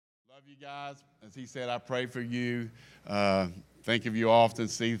Love you guys. As he said, I pray for you. Think of you often,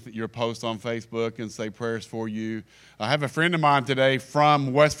 see your post on Facebook and say prayers for you. I have a friend of mine today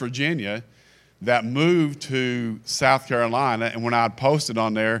from West Virginia that moved to South Carolina, and when I had posted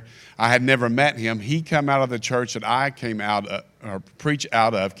on there, I had never met him. He come out of the church that I came out of, or preach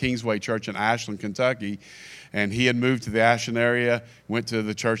out of, Kingsway Church in Ashland, Kentucky, and he had moved to the Ashland area, went to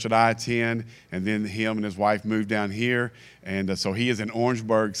the church that I attend, and then him and his wife moved down here, and so he is in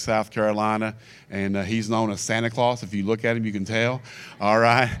Orangeburg, South Carolina, and he's known as Santa Claus. If you look at him, you can tell. All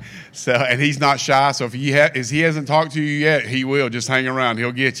right, so and he's not shy. So if he hasn't talked to you yet, he will. Just hang around;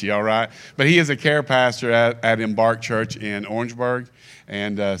 he'll get you. All right, but he is a care pastor at Embark Church in Orangeburg,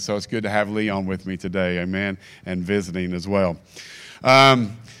 and so it's good to have Leon with me today, amen, and visiting as well.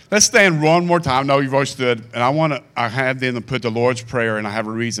 Let's stand one more time. No, you've always stood, and I have them put the Lord's Prayer, and I have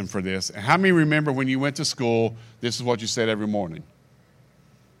a reason for this. And how many remember when you went to school, this is what you said every morning?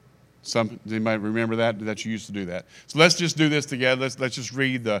 Anybody remember that you used to do that? So let's just do this together. Let's just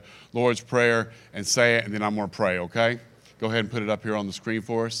read the Lord's Prayer and say it, and then I'm going to pray, okay? Go ahead and put it up here on the screen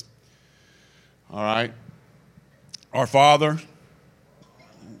for us. All right. Our Father,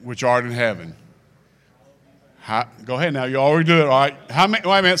 which art in heaven. Go ahead now. You already do it, all right? Wait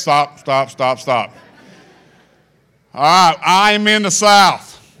a minute. Stop. All right. I'm in the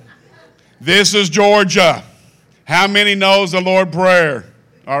South. This is Georgia. How many knows the Lord's Prayer?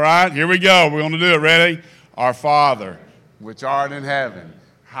 All right. Here we go. We're going to do it. Ready? Our Father, which art in heaven,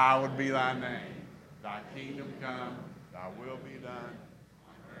 hallowed be thy name. Thy kingdom come. Thy will be done.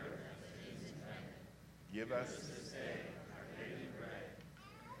 On earth as it is in heaven. Give us this day our daily bread.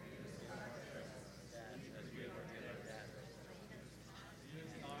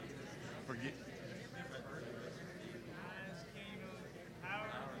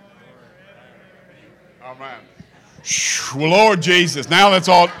 All right. Well, Lord Jesus, now let's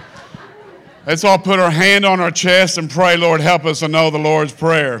all put our hand on our chest and pray, Lord, help us to know the Lord's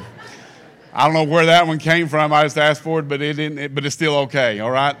Prayer. I don't know where that one came from. I just asked for it, but it didn't. But it's still okay.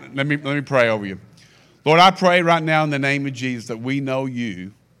 All right. Let me pray over you. Lord, I pray right now in the name of Jesus that we know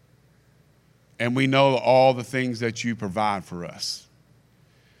you, and we know all the things that you provide for us.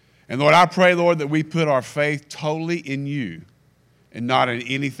 And Lord, I pray, Lord, that we put our faith totally in you and not in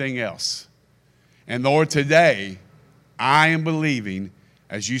anything else. And Lord, today, I am believing,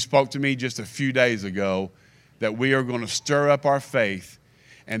 as you spoke to me just a few days ago, that we are going to stir up our faith,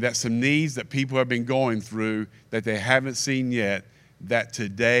 and that some needs that people have been going through that they haven't seen yet, that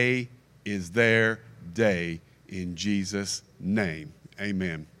today is their day in Jesus' name.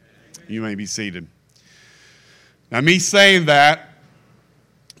 Amen. You may be seated. Now, me saying that,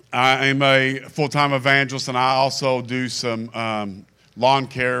 I am a full-time evangelist, and I also do some lawn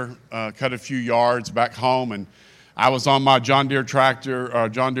care, cut a few yards back home. And I was on my John Deere tractor, or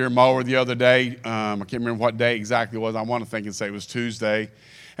John Deere mower the other day. I can't remember what day exactly it was. I want to think and say it was Tuesday.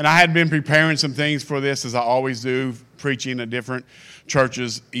 And I had been preparing some things for this, as I always do, preaching at different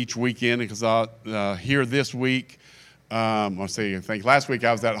churches each weekend. Because here this week, I think last week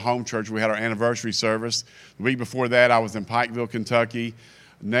I was at a home church. We had our anniversary service. The week before that, I was in Pikeville, Kentucky.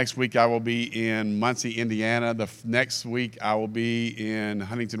 Next week, I will be in Muncie, Indiana. The next week, I will be in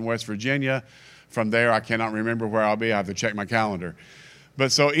Huntington, West Virginia. From there, I cannot remember where I'll be. I have to check my calendar.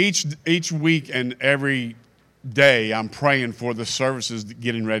 But so each week and every day, I'm praying for the services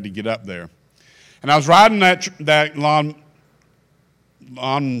getting ready to get up there. And I was riding that lawn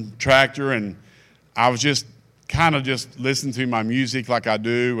tractor, and I was just kind of just listening to my music like I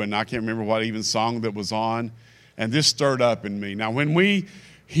do, and I can't remember what even song that was on. And this stirred up in me. Now, when we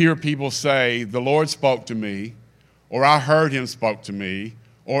hear people say, the Lord spoke to me, or I heard him spoke to me,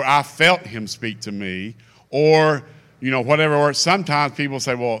 or I felt him speak to me, or, whatever, or sometimes people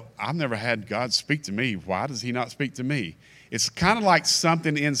say, well, I've never had God speak to me. Why does he not speak to me? It's kind of like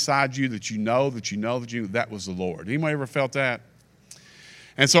something inside you that you know that was the Lord. Anybody ever felt that?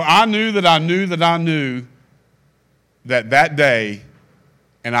 And so I knew that day,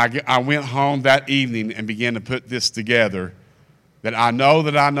 and I went home that evening and began to put this together, that I know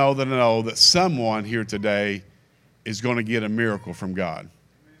that someone here today is going to get a miracle from God.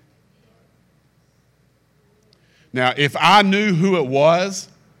 Now, if I knew who it was,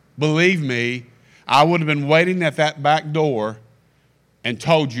 believe me, I would have been waiting at that back door and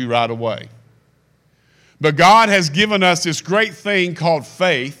told you right away. But God has given us this great thing called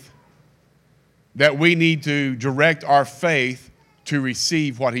faith, that we need to direct our faith to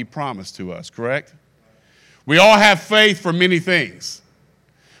receive what he promised to us, correct? We all have faith for many things.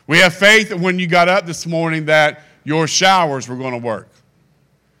 We have faith that when you got up this morning that your showers were going to work.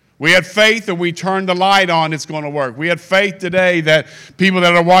 We had faith that we turned the light on, it's going to work. We had faith today that people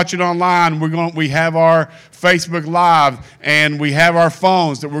that are watching online, we have our Facebook Live and we have our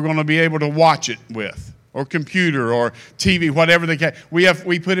phones that we're going to be able to watch it with, or computer or TV, whatever they can. We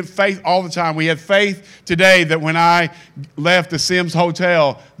put in faith all the time. We had faith today that when I left the Sims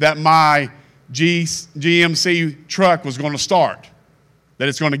Hotel that my GMC truck was going to start, that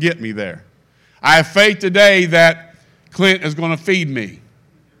it's going to get me there. I have faith today that Clint is going to feed me.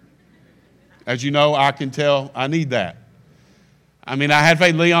 As you know, I can tell I need that. I mean, I had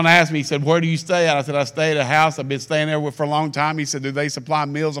faith. Leon asked me, he said, where do you stay at? I said, I stay at a house. I've been staying there for a long time. He said, do they supply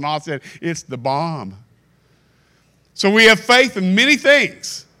meals? And I said, it's the bomb. So we have faith in many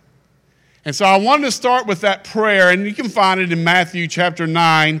things. And so I wanted to start with that prayer, and you can find it in Matthew chapter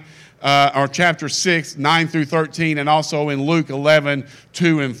 9, or chapter 6, 9 through 13, and also in Luke 11,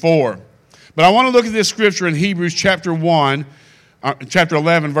 2 and 4. But I want to look at this scripture in Hebrews chapter 11,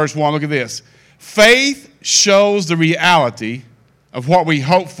 verse 1. Look at this. Faith shows the reality of what we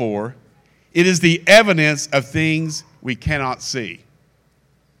hope for. It is the evidence of things we cannot see.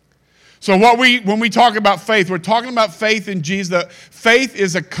 So when we talk about faith, we're talking about faith in Jesus. Faith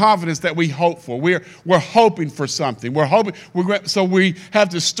is a confidence that we hope for. We're hoping for something. So we have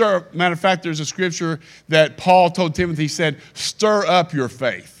to stir. Matter of fact, there's a scripture that Paul told Timothy, he said, stir up your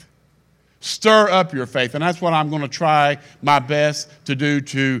faith. Stir up your faith. And that's what I'm going to try my best to do,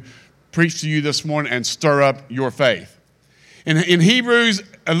 to preach to you this morning and stir up your faith. In Hebrews,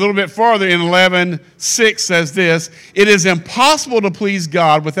 a little bit farther, in 11:6 says this, it is impossible to please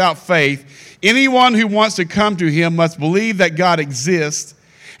God without faith. Anyone who wants to come to him must believe that God exists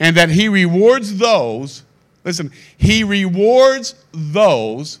and that he rewards those, listen, he rewards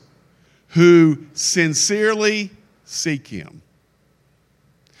those who sincerely seek him.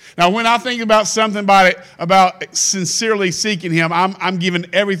 Now, when I think about something about sincerely seeking him, I'm giving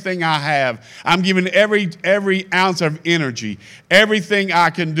everything I have. I'm giving every ounce of energy, everything I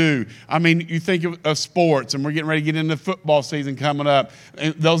can do. I mean, you think of sports, and we're getting ready to get into football season coming up.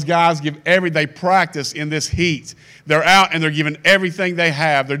 And those guys they practice in this heat. They're out and they're giving everything they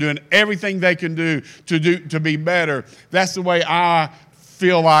have. They're doing everything they can do to be better. That's the way I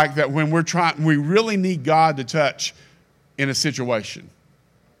feel like that when we really need God to touch in a situation.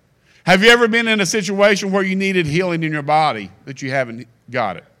 Have you ever been in a situation where you needed healing in your body that you haven't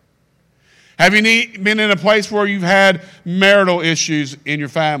got it? Have you been in a place where you've had marital issues in your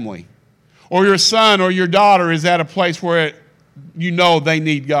family? Or your son or your daughter is at a place where you know they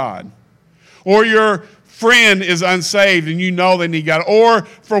need God? Or your friend is unsaved and you know they need God? Or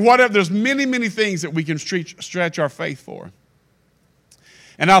for whatever, there's many, many things that we can stretch our faith for.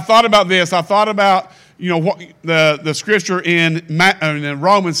 And I thought about this. I thought about, what the scripture in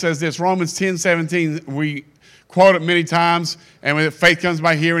Romans says this. Romans 10:17, we quote it many times. And when faith comes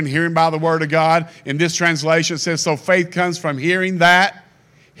by hearing, hearing by the word of God. In this translation, it says, so faith comes from hearing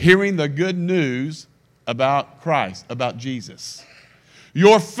the good news about Christ, about Jesus.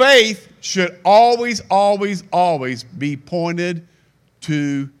 Your faith should always, always, always be pointed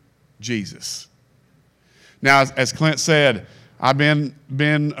to Jesus. Now, as Clint said, I've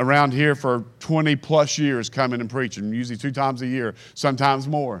been around here for 20 plus years coming and preaching, usually 2 times a year, sometimes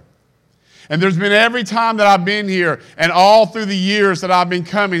more. And there's been every time that I've been here and all through the years that I've been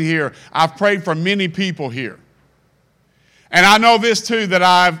coming here, I've prayed for many people here. And I know this too, that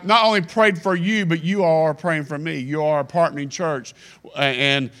I've not only prayed for you, but you all are praying for me. You are partnering church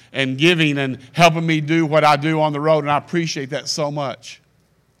and giving and helping me do what I do on the road, and I appreciate that so much.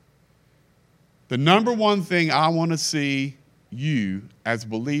 The number one thing I want to see you as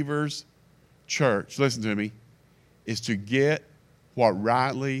believers, church, listen to me, is to get what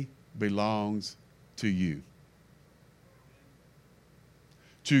rightly belongs to you.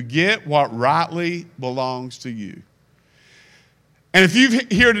 To get what rightly belongs to you. And if you're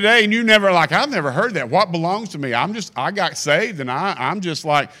here today and you I've never heard that. What belongs to me? I got saved and I'm just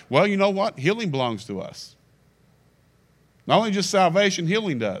like, well, you know what? Healing belongs to us. Not only just salvation,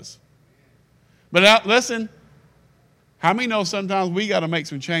 healing does. But listen, how many know sometimes we got to make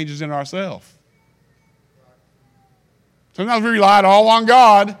some changes in ourselves? Sometimes we rely all on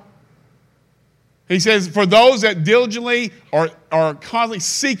God. He says, for those that diligently are constantly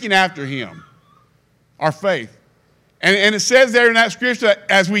seeking after him, our faith. And it says there in that scripture that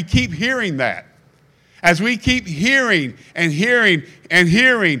as we keep hearing that, as we keep hearing and hearing and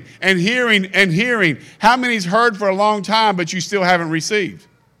hearing and hearing and hearing, how many's heard for a long time but you still haven't received?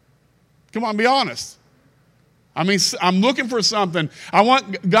 Come on, be honest. I mean, I'm looking for something. I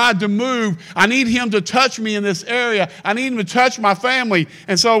want God to move. I need him to touch me in this area. I need him to touch my family.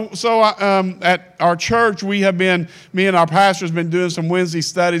 And so at our church, me and our pastor has been doing some Wednesday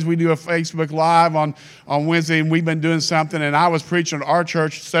studies. We do a Facebook Live on Wednesday, and we've been doing something. And I was preaching at our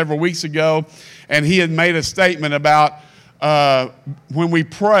church several weeks ago, and he had made a statement about when we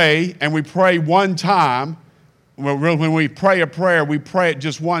pray, and we pray one time. When we pray a prayer, we pray it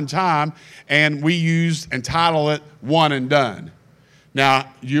just one time, and we use and title it One and Done.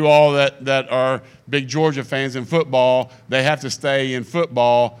 Now, you all that are big Georgia fans in football, they have to stay in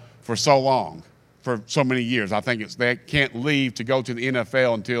football for so long, for so many years. I think they can't leave to go to the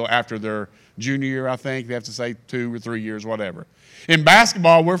NFL until after their junior year, I think. They have to say 2 or 3 years, whatever. In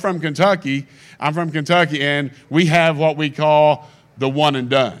basketball, we're from Kentucky. I'm from Kentucky, and we have what we call the one and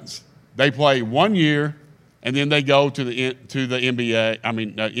dones. They play 1 year, and then they go to the NBA,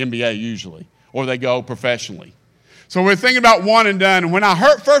 NBA usually, or they go professionally. So we're thinking about one and done. And when I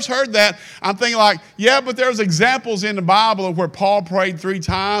first heard that, I'm thinking like, yeah, but there's examples in the Bible of where Paul prayed 3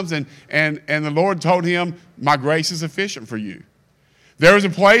 times, and the Lord told him, my grace is sufficient for you. There was a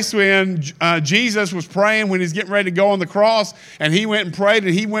place when Jesus was praying when he's getting ready to go on the cross, and he went and prayed,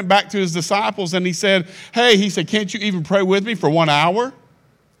 and he went back to his disciples, and he said, can't you even pray with me for 1 hour?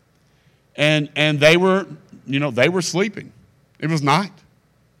 And they were sleeping. It was night.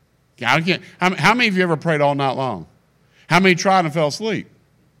 How many of you ever prayed all night long? How many tried and fell asleep?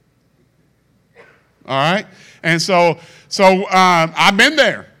 All right? And so I've been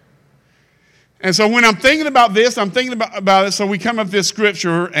there. And so when I'm thinking about this, I'm thinking about it. So we come up with this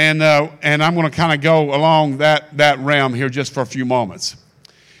scripture, and I'm going to kind of go along that realm here just for a few moments.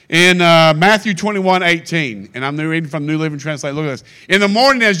 In Matthew 21:18, and I'm reading from New Living Translation. Look at this. In the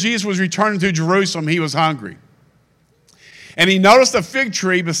morning, as Jesus was returning to Jerusalem, he was hungry. And he noticed a fig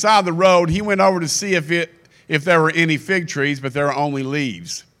tree beside the road. He went over to see if there were any fig trees, but there were only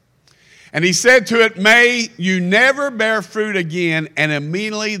leaves. And he said to it, may you never bear fruit again. And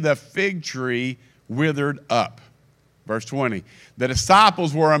immediately the fig tree withered up. Verse 20. The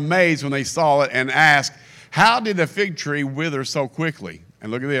disciples were amazed when they saw it and asked, how did the fig tree wither so quickly?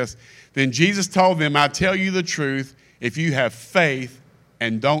 And look at this. Then Jesus told them, I tell you the truth, if you have faith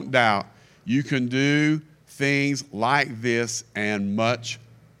and don't doubt, you can do things like this and much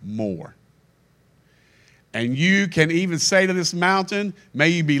more. And you can even say to this mountain, may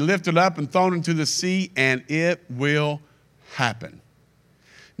you be lifted up and thrown into the sea, and it will happen.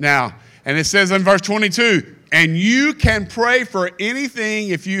 Now, and it says in verse 22, and you can pray for anything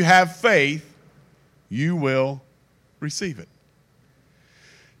if you have faith, you will receive it.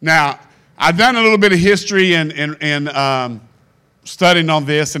 Now, I've done a little bit of history and studying on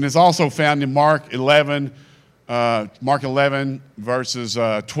this, and it's also found in Mark 11 verses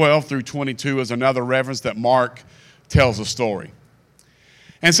 12 through 22 is another reference that Mark tells a story.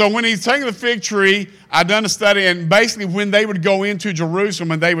 And so when he's taking the fig tree, I've done a study, and basically when they would go into Jerusalem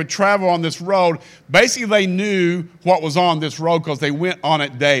and they would travel on this road, basically they knew what was on this road because they went on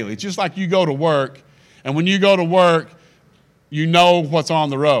it daily. It's just like you go to work, and when you go to work, you know what's on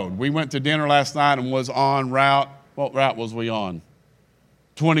the road. We went to dinner last night and was on route, what route was we on?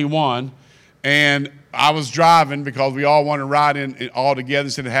 21. And I was driving because we all wanted to ride in all together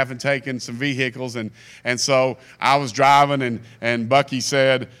instead of having taken some vehicles. And so I was driving, and Bucky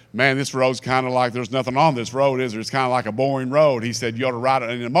said, man, this road's kind of like, there's nothing on this road, is there? It's kind of like a boring road. He said, you ought to ride it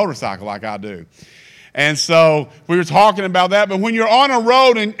in a motorcycle like I do. And so we were talking about that. But when you're on a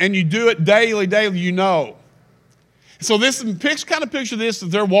road and you do it daily, you know. So this kind of picture this, that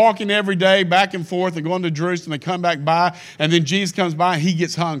they're walking every day back and forth and going to Jerusalem. They come back by, and then Jesus comes by, and he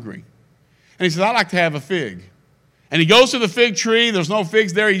gets hungry. And he says, I'd like to have a fig. And he goes to the fig tree. There's no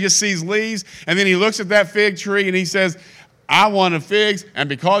figs there. He just sees leaves. And then he looks at that fig tree, and he says, I wanted figs, and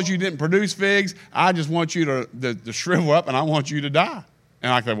because you didn't produce figs, I just want you to shrivel up, and I want you to die.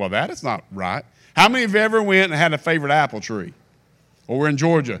 And I said, well, that is not right. How many of you ever went and had a favorite apple tree? Or we're in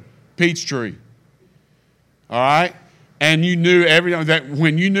Georgia, peach tree. All right? And you knew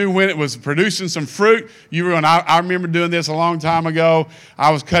when it was producing some fruit, you were. And I remember doing this a long time ago. I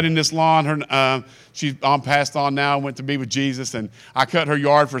was cutting this lawn. She's passed on now, went to be with Jesus, and I cut her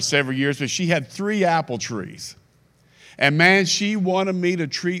yard for several years. But she had 3 apple trees, and man, she wanted me to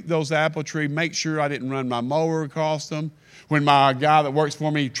treat those apple trees, make sure I didn't run my mower across them. When my guy that works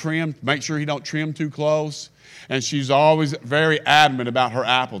for me trimmed, make sure he don't trim too close. And she's always very adamant about her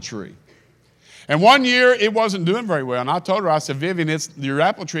apple tree. And one year, it wasn't doing very well. And I told her, I said, Vivian, your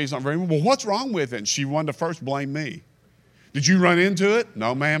apple tree is not very well. Well, what's wrong with it? And she wanted to first blame me. Did you run into it?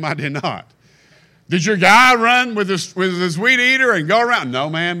 No, ma'am, I did not. Did your guy run with his weed eater and go around? No,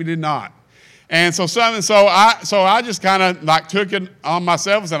 ma'am, he did not. And so I just kind of like took it on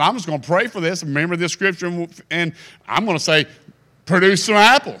myself and said, I'm just going to pray for this. Remember this scripture, and I'm going to say, produce some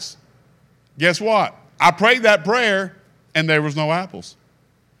apples. Guess what? I prayed that prayer, and there was no apples.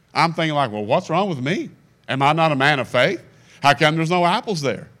 I'm thinking like, well, what's wrong with me? Am I not a man of faith? How come there's no apples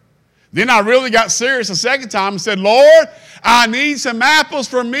there? Then I really got serious a second time and said, Lord, I need some apples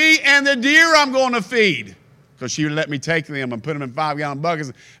for me and the deer I'm going to feed. Because she would let me take them and put them in 5-gallon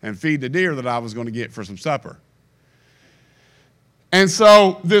buckets and feed the deer that I was going to get for some supper. And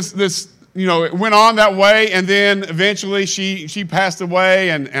so this it went on that way, and then eventually she passed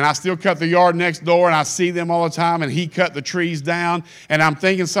away, and I still cut the yard next door, and I see them all the time, and he cut the trees down. And I'm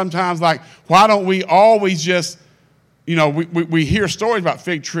thinking sometimes, like, why don't we always just, we hear stories about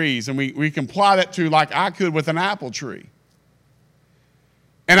fig trees, and we can apply that to, like I could with an apple tree.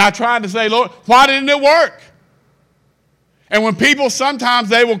 And I tried to say, Lord, why didn't it work? And when people, sometimes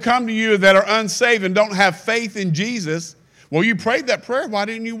they will come to you that are unsaved and don't have faith in Jesus, well, you prayed that prayer. Why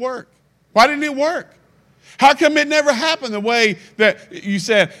didn't you work? Why didn't it work? How come it never happened the way that you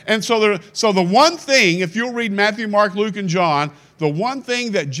said? And so the one thing, if you'll read Matthew, Mark, Luke, and John, the one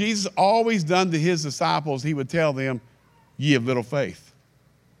thing that Jesus always done to his disciples, he would tell them, ye of little faith.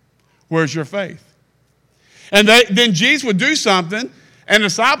 Where's your faith? And then Jesus would do something, and the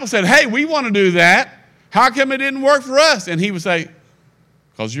disciples said, hey, we want to do that. How come it didn't work for us? And he would say,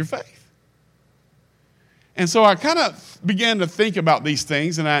 because of your faith. And so I kind of began to think about these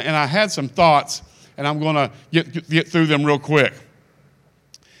things, and I had some thoughts, and I'm going to get through them real quick.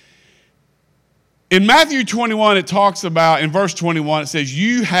 In Matthew 21, it talks about, in verse 21, it says,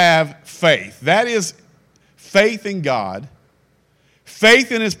 you have faith. That is faith in God,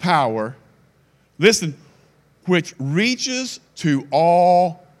 faith in his power, listen, which reaches to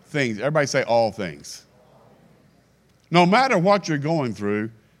all things. Everybody say all things. No matter what you're going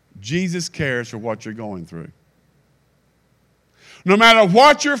through, Jesus cares for what you're going through. No matter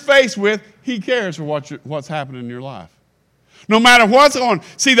what you're faced with, he cares for what's happening in your life. No matter what's on.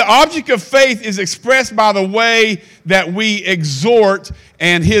 See, the object of faith is expressed by the way that we exhort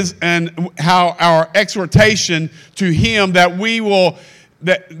and how our exhortation to him that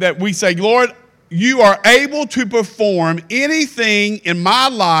we say, Lord, you are able to perform anything in my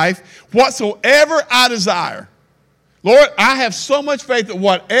life whatsoever I desire. Lord, I have so much faith that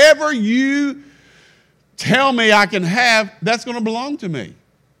whatever you tell me I can have, that's going to belong to me.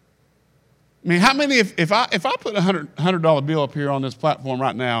 I mean, how many, if I put a $100 bill up here on this platform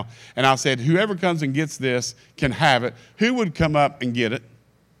right now, and I said, whoever comes and gets this can have it, who would come up and get it?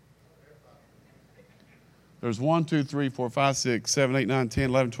 There's 1, 2, 3, 4, 5, 6, 7, 8, 9, 10,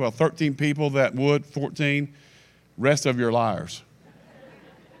 11, 12, 13 people that would, 14. Rest of your liars.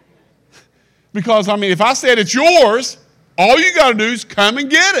 Because, I mean, if I said it's yours, all you got to do is come and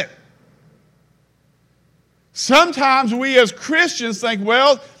get it. Sometimes we as Christians think,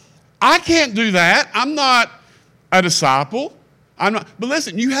 well, I can't do that. I'm not a disciple. But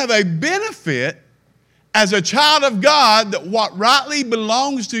listen, you have a benefit as a child of God that what rightly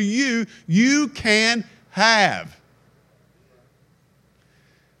belongs to you, you can have.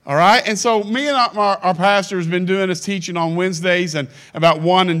 All right? And so me and our pastor has been doing this teaching on Wednesdays and about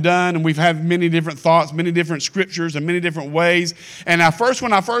one and done, and we've had many different thoughts, many different scriptures, and many different ways. And when I first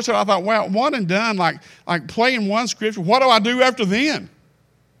heard, I thought, well, one and done, like playing one scripture, what do I do after then?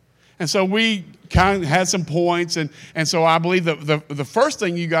 And so we kind of had some points, and so I believe that the first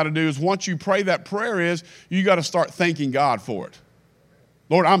thing you got to do is once you pray that prayer is, you got to start thanking God for it.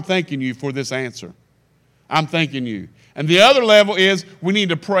 Lord, I'm thanking you for this answer. I'm thanking you. And the other level is we need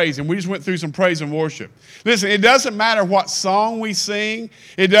to praise. And we just went through some praise and worship. Listen, it doesn't matter what song we sing.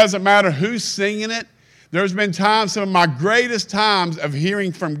 It doesn't matter who's singing it. There's been times, some of my greatest times of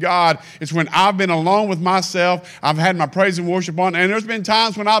hearing from God is when I've been alone with myself. I've had my praise and worship on. And there's been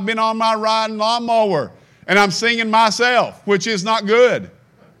times when I've been on my riding lawnmower and I'm singing myself, which is not good.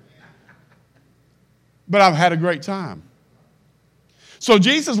 But I've had a great time. So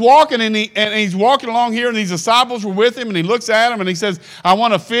Jesus walking, and he's walking along here, and these disciples were with him, and he looks at him, and he says, I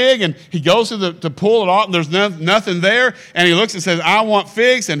want a fig, and he goes to pull it off, and there's nothing there, and he looks and says, I want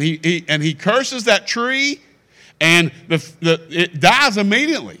figs, and he curses that tree, and it dies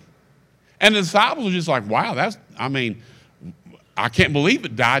immediately. And the disciples are just like, wow, I can't believe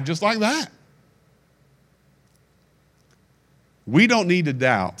it died just like that. We don't need to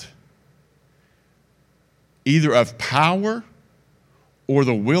doubt either of power or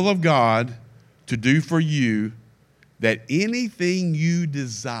the will of God to do for you that anything you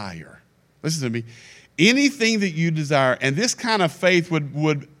desire, listen to me, anything that you desire, and this kind of faith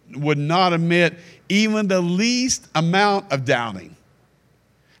would not admit even the least amount of doubting.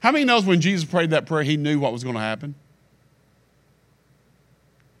 How many knows when Jesus prayed that prayer, he knew what was going to happen?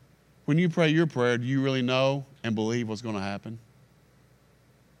 When you pray your prayer, do you really know and believe what's going to happen?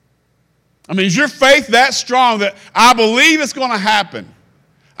 I mean, is your faith that strong that I believe it's going to happen?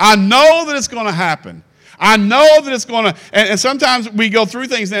 I know that it's going to happen. I know that it's going to, and sometimes we go through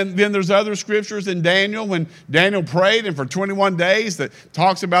things, and then there's other scriptures in Daniel, when Daniel prayed, and for 21 days that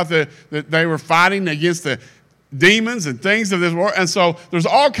talks about that they were fighting against the demons and things of this world. And so there's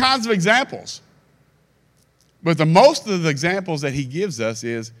all kinds of examples. But the most of the examples that he gives us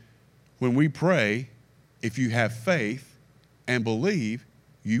is when we pray, if you have faith and believe,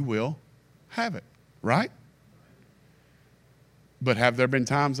 you will have it, right? But have there been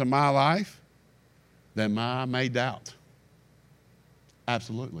times in my life that I may doubt?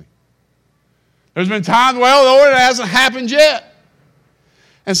 Absolutely. There's been times, well, Lord, it hasn't happened yet.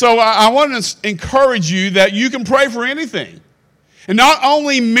 And so I want to encourage you that you can pray for anything. And not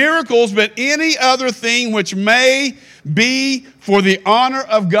only miracles, but any other thing which may be for the honor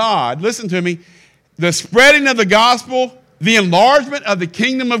of God. Listen to me. The spreading of the gospel, the enlargement of the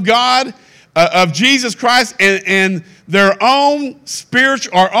kingdom of God, of Jesus Christ, and our own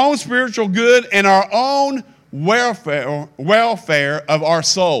spiritual good and our own welfare of our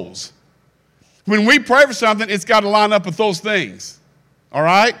souls. When we pray for something, it's got to line up with those things. All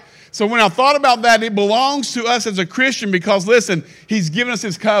right? So when I thought about that, it belongs to us as a Christian because, listen, he's given us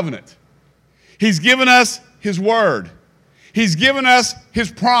his covenant. He's given us his word. He's given us his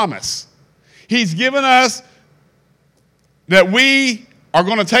promise. He's given us that we are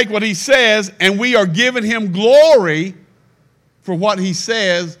going to take what he says and we are giving him glory for what he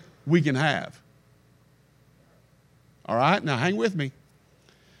says we can have. All right? Now hang with me.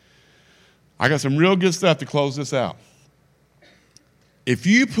 I got some real good stuff to close this out. If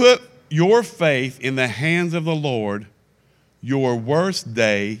you put your faith in the hands of the Lord, your worst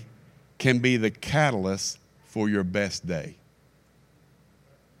day can be the catalyst for your best day.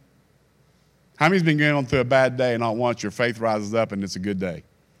 How many's been going through a bad day and not once your faith rises up and it's a good day?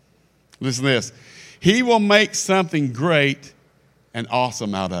 Listen to this. He will make something great and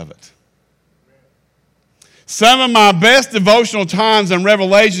awesome out of it. Some of my best devotional times and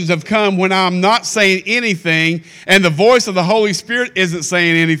revelations have come when I'm not saying anything and the voice of the Holy Spirit isn't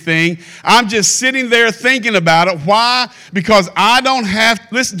saying anything. I'm just sitting there thinking about it. Why? Because I don't have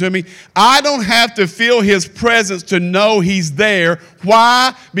to feel his presence to know he's there.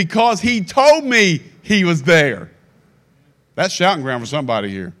 Why? Because he told me he was there. That's shouting ground for somebody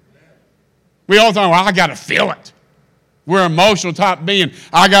here. We all think, well, I got to feel it. We're an emotional type being.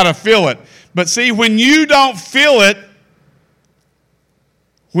 I got to feel it. But see, when you don't feel it,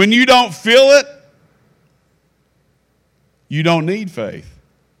 you don't need faith.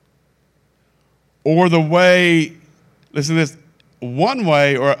 Or the way, listen to this, one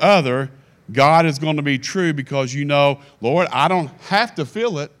way or other, God is going to be true because you know, Lord, I don't have to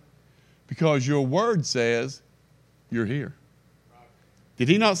feel it because your word says you're here. Did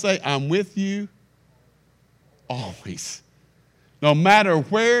he not say, I'm with you always? No matter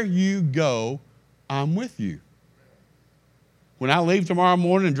where you go, I'm with you. When I leave tomorrow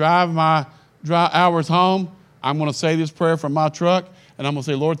morning and drive my hours home, I'm going to say this prayer from my truck, and I'm going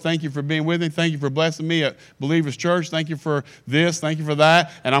to say, Lord, thank you for being with me. Thank you for blessing me at Believers Church. Thank you for this. Thank you for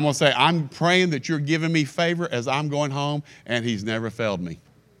that. And I'm going to say, I'm praying that you're giving me favor as I'm going home, and he's never failed me.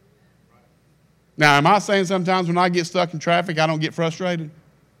 Now, am I saying sometimes when I get stuck in traffic, I don't get frustrated?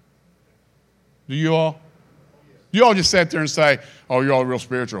 Do you all? You all just sit there and say, oh, you're all real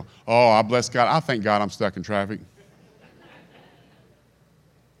spiritual. Oh, I bless God. I thank God I'm stuck in traffic.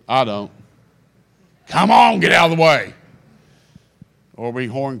 I don't. Come on, get out of the way. Or we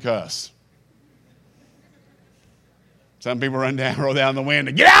horn cuss. Some people roll down the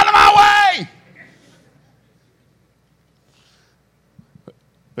window. Get out of my way!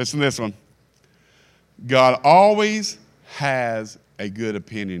 Listen to this one. God always has a good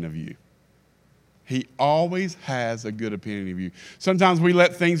opinion of you. He always has a good opinion of you. Sometimes we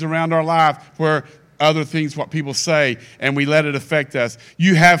let things around our life where other things, what people say, and we let it affect us.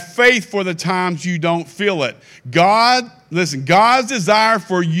 You have faith for the times you don't feel it. God's desire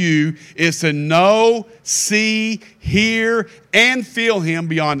for you is to know, see, hear, and feel him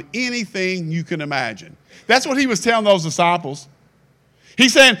beyond anything you can imagine. That's what he was telling those disciples.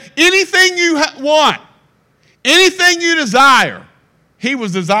 He's saying, anything you want, anything you desire, he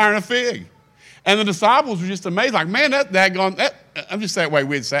was desiring a fig. And the disciples were just amazed, like, man, I'm just that way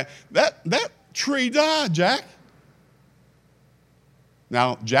we'd say, that tree died, Jack.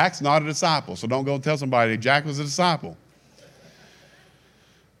 Now, Jack's not a disciple, so don't go and tell somebody Jack was a disciple.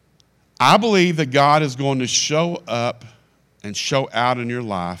 I believe that God is going to show up and show out in your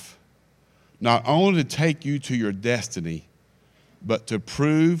life, not only to take you to your destiny, but to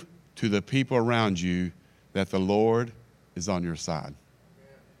prove to the people around you that the Lord is on your side.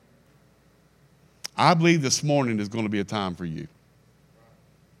 I believe this morning is going to be a time for you.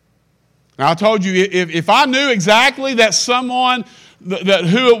 Now, I told you, if I knew exactly that someone, that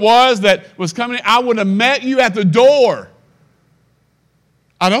who it was that was coming in, I would have met you at the door.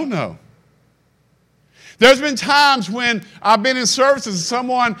 I don't know. There's been times when I've been in services and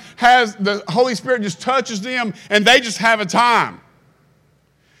someone has, the Holy Spirit just touches them and they just have a time.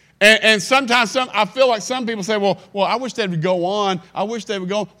 And sometimes I feel like some people say, well, I wish they would go on. I wish they would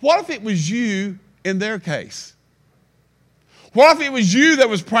go on. What if it was you in their case? What if it was you that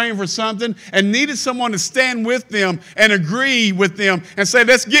was praying for something and needed someone to stand with them and agree with them and say,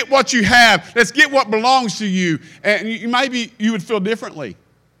 let's get what you have. Let's get what belongs to you. And maybe you would feel differently.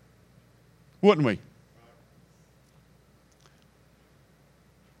 Wouldn't we?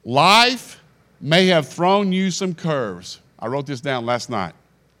 Life may have thrown you some curves. I wrote this down last night.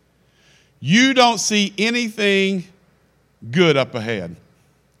 You don't see anything good up ahead.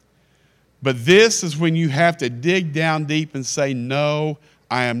 But this is when you have to dig down deep and say, no,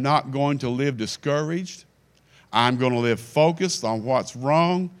 I am not going to live discouraged. I'm going to live focused on what's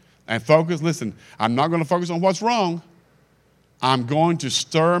wrong. And listen, I'm not going to focus on what's wrong. I'm going to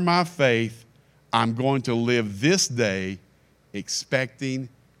stir my faith. I'm going to live this day expecting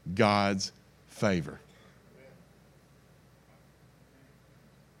God's favor.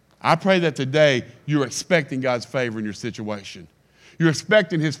 I pray that today you're expecting God's favor in your situation. You're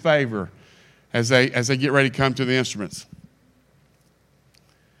expecting His favor as they get ready to come to the instruments.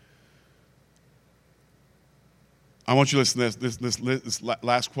 I want you to listen to this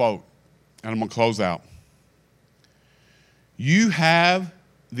last quote, and I'm going to close out. You have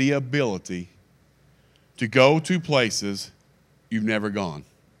the ability to go to places you've never gone.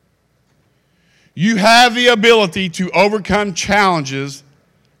 You have the ability to overcome challenges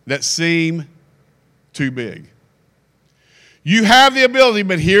that seem too big. You have the ability,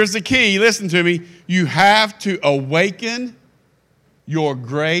 but here's the key. Listen to me. You have to awaken your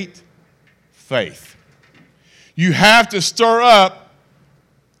great faith. You have to stir up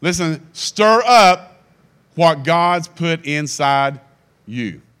what God's put inside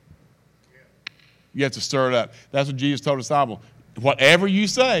you. You have to stir it up. That's what Jesus told the disciples. Whatever you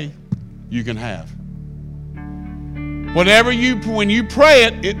say, you can have. When you pray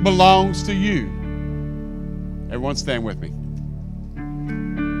it, it belongs to you. Everyone stand with me.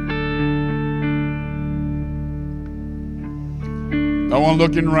 No one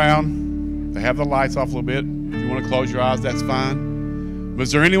looking around. They have the lights off a little bit. If you want to close your eyes, that's fine. But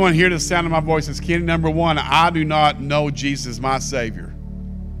is there anyone here, the sound of my voice, that's Kenny, number one, I do not know Jesus as my Savior.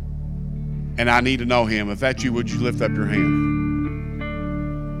 And I need to know Him. If that's you, would you lift up your hand?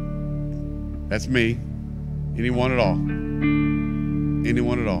 That's me. Anyone at all?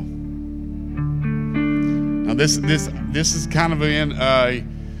 Anyone at all? Now this is kind of a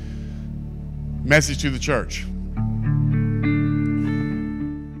message to the church.